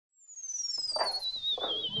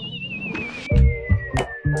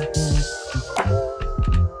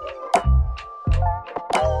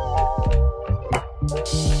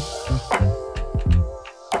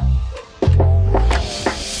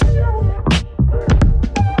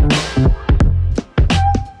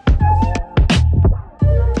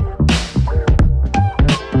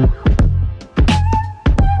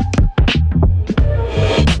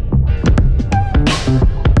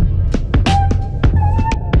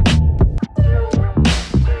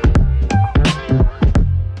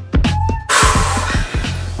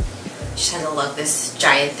This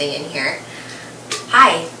giant thing in here.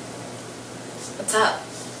 Hi, what's up?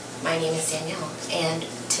 My name is Danielle, and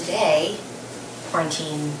today,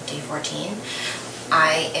 quarantine day 14,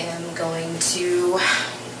 I am going to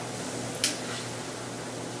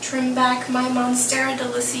trim back my monstera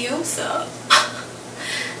deliciosa.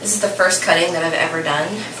 This is the first cutting that I've ever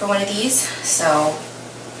done for one of these, so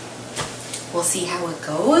we'll see how it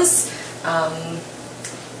goes.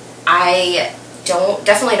 I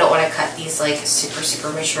definitely don't want to cut these like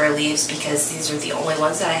super mature leaves because these are the only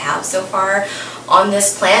ones that I have so far on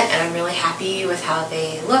this plant, and I'm really happy with how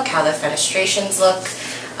they look, how the fenestrations look.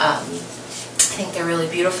 I think they're really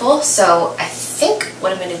beautiful. So I think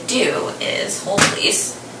what I'm going to do is hold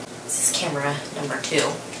these. This is camera number 2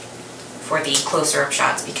 for the closer up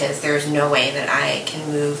shots because there's no way that I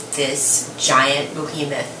can move this giant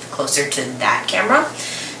behemoth closer to that camera.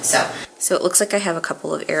 So it looks like I have a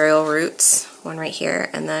couple of aerial roots, one right here,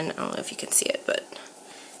 and then, I don't know if you can see it, but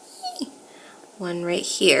one right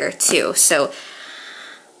here too. So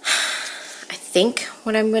I think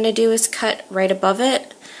what I'm going to do is cut right above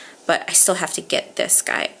it, but I still have to get this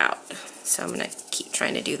guy out. So I'm going to keep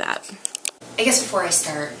trying to do that. I guess before I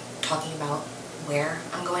start talking about where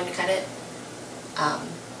I'm going to cut it,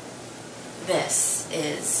 this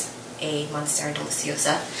is a monstera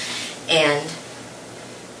deliciosa, and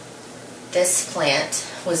this plant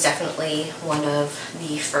was definitely one of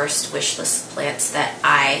the first wish list plants that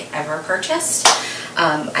I ever purchased.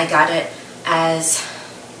 I got it as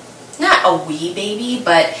not a wee baby,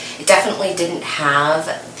 but it definitely didn't have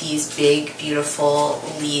these big, beautiful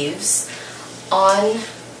leaves on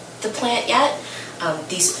the plant yet.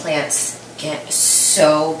 These plants get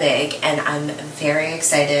so big, and I'm very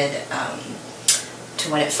excited to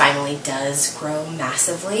when it finally does grow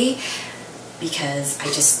massively, because I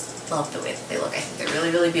just love the way that they look. I think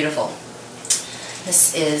they're really beautiful.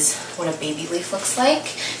 This is what a baby leaf looks like.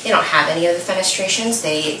 They don't have any of the fenestrations.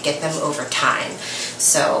 They get them over time.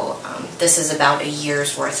 So this is about a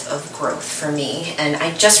year's worth of growth for me. And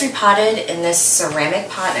I just repotted in this ceramic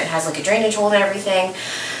pot. It has like a drainage hole and everything.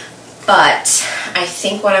 But I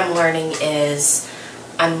think what I'm learning is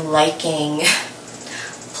I'm liking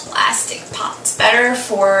plastic pots better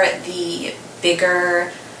for the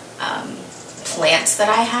bigger plants that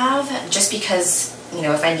I have, just because, you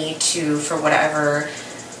know, if I need to, for whatever,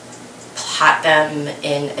 pot them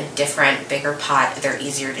in a different, bigger pot, they're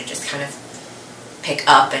easier to just kind of pick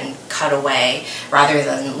up and cut away, rather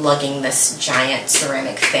than lugging this giant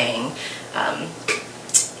ceramic thing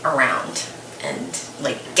around. And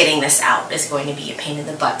like getting this out is going to be a pain in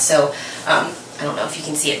the butt. So I don't know if you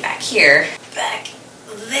can see it back here. Back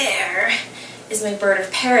there is my bird of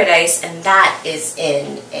paradise, and that is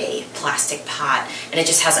in a plastic pot, and it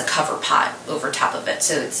just has a cover pot over top of it,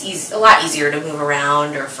 so it's a lot easier to move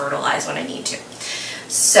around or fertilize when I need to.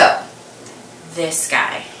 So this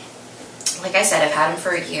guy, like I said, I've had him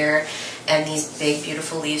for a year, and these big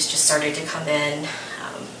beautiful leaves just started to come in.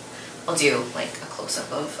 I'll do like a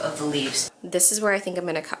close-up of the leaves. This is where I think I'm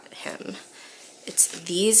going to cut him. It's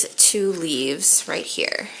these 2 leaves right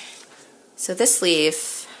here. So this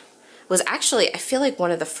leaf was actually, I feel like,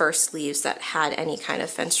 one of the first leaves that had any kind of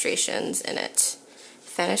fenestrations in it.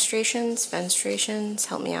 Fenestrations,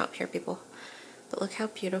 help me out here, people. But look how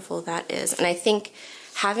beautiful that is. And I think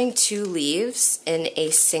having 2 leaves in a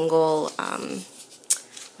single,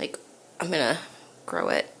 like, I'm gonna grow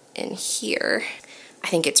it in here. I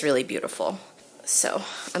think it's really beautiful. So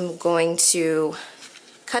I'm going to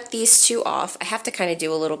cut these 2 off. I have to kind of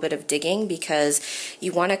do a little bit of digging because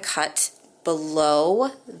you want to cut below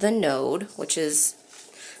the node, which is,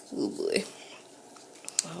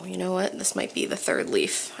 oh, you know what? This might be the 3rd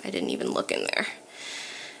leaf. I didn't even look in there.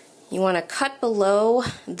 You want to cut below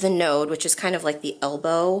the node, which is kind of like the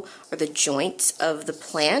elbow or the joint of the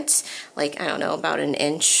plant, like, I don't know, about 1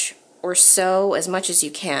 inch or so, as much as you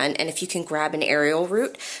can. And if you can grab an aerial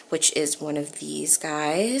root, which is one of these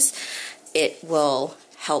guys, it will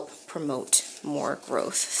help promote more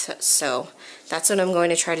growth. So that's what I'm going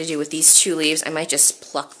to try to do with these 2 leaves. I might just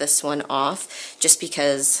pluck this one off just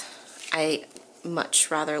because I much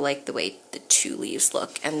rather like the way the 2 leaves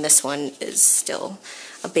look, and this one is still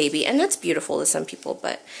a baby, and that's beautiful to some people,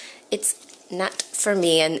 but it's not for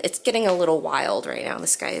me, and it's getting a little wild right now.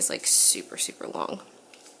 This guy is like super, super long.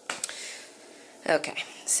 Okay,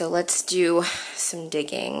 so let's do some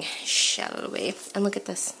digging, shall we? And look at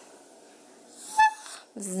this.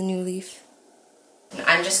 This is a new leaf.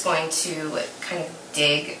 I'm just going to kind of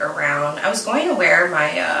dig around. I was going to wear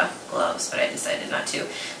my gloves, but I decided not to.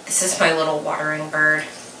 This is my little watering bird.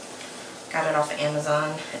 Got it off of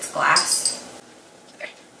Amazon. It's glass. Okay.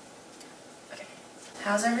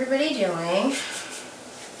 How's everybody doing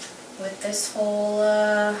with this whole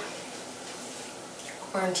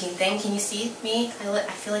quarantine thing? Can you see me? I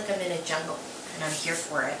feel like I'm in a jungle, and I'm here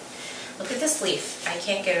for it. Look at this leaf. I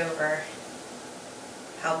can't get over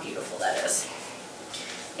how beautiful that is.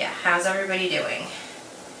 Yeah, how's everybody doing?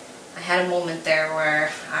 I had a moment there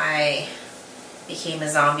where I became a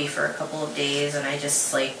zombie for a couple of days and I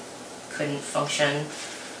just like couldn't function.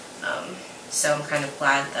 So I'm kind of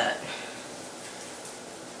glad that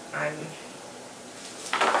I'm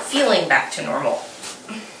feeling back to normal.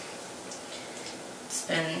 It's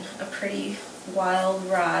been a pretty wild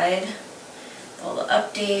ride. All the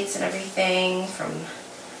updates and everything from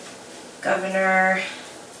Governor.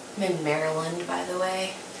 I'm in Maryland, by the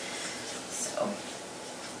way, so.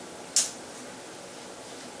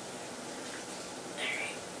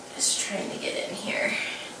 Alright, just trying to get in here.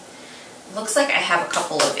 Looks like I have a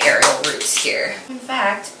couple of aerial roots here. In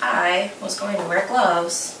fact, I was going to wear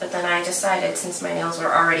gloves, but then I decided, since my nails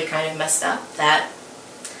were already kind of messed up, that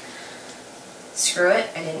screw it,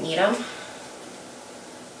 I didn't need them.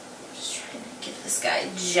 Just trying to get this guy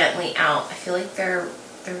gently out. I feel like their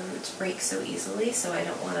roots break so easily, so I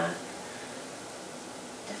don't want to,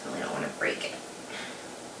 definitely don't want to break it.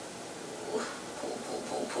 Ooh, pull, pull,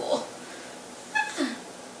 pull, pull.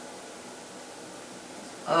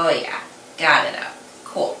 Oh yeah, got it out.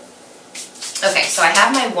 Cool. Okay, so I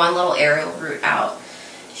have my one little aerial root out.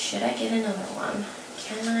 Should I get another one?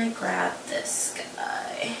 Can I grab this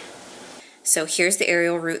guy? So here's the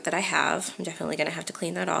aerial root that I have. I'm definitely going to have to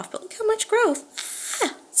clean that off, but look how much growth.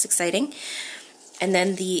 It's exciting. And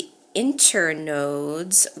then the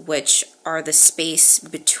internodes, which are the space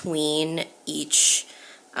between each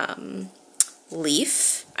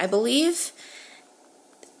leaf, I believe.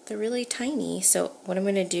 They're really tiny. So what I'm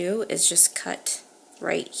going to do is just cut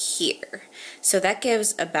right here. So that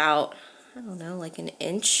gives about, I don't know, like an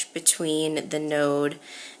inch between the node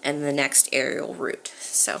and the next aerial root.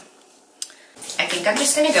 So I think I'm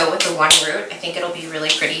just going to go with the one root. I think it'll be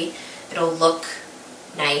really pretty. It'll look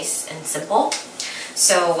nice and simple.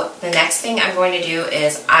 So the next thing I'm going to do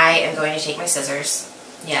is I am going to take my scissors,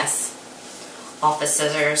 yes, office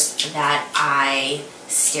scissors that I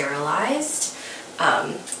sterilized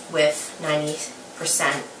with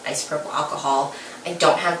 90% isopropyl alcohol. I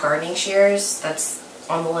don't have gardening shears. That's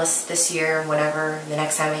on the list this year, whenever the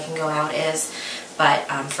next time I can go out is. But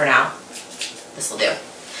for now, this will do.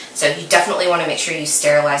 So you definitely want to make sure you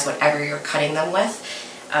sterilize whatever you're cutting them with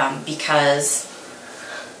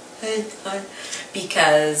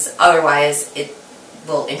because otherwise it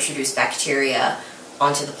will introduce bacteria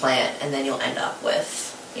onto the plant, and then you'll end up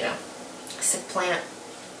with, you know, a sick plant.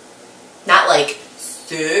 Not like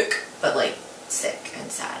sick, but like sick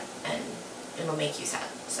and sad, and it'll make you sad.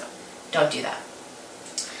 So don't do that.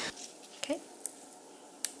 Okay.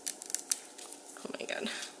 Oh my god.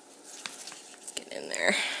 Get in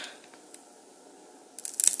there.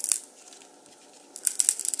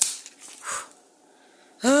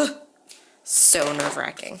 So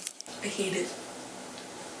nerve-wracking. I hate it.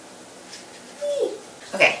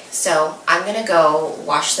 Okay, so I'm gonna go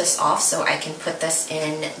wash this off so I can put this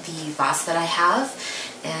in the vase that I have,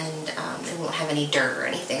 and it won't have any dirt or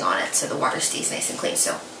anything on it, so the water stays nice and clean.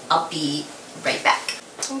 So I'll be right back.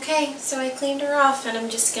 Okay, so I cleaned her off, and I'm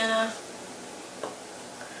just gonna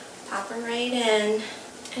pop her right in,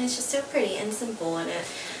 and it's just so pretty and simple, and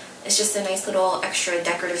it's just a nice little extra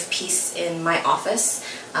decorative piece in my office.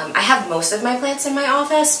 I have most of my plants in my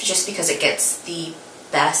office just because it gets the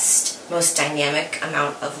best, most dynamic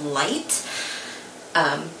amount of light.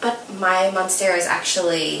 But my monstera is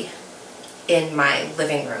actually in my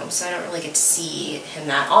living room, so I don't really get to see him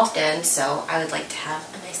that often, so I would like to have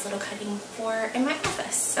a nice little cutting for in my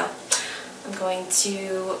office. So I'm going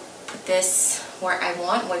to put this where I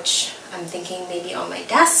want, which I'm thinking maybe on my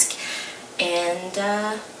desk. And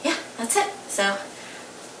yeah, that's it. So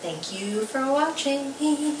thank you for watching.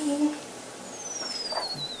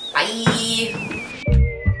 Bye.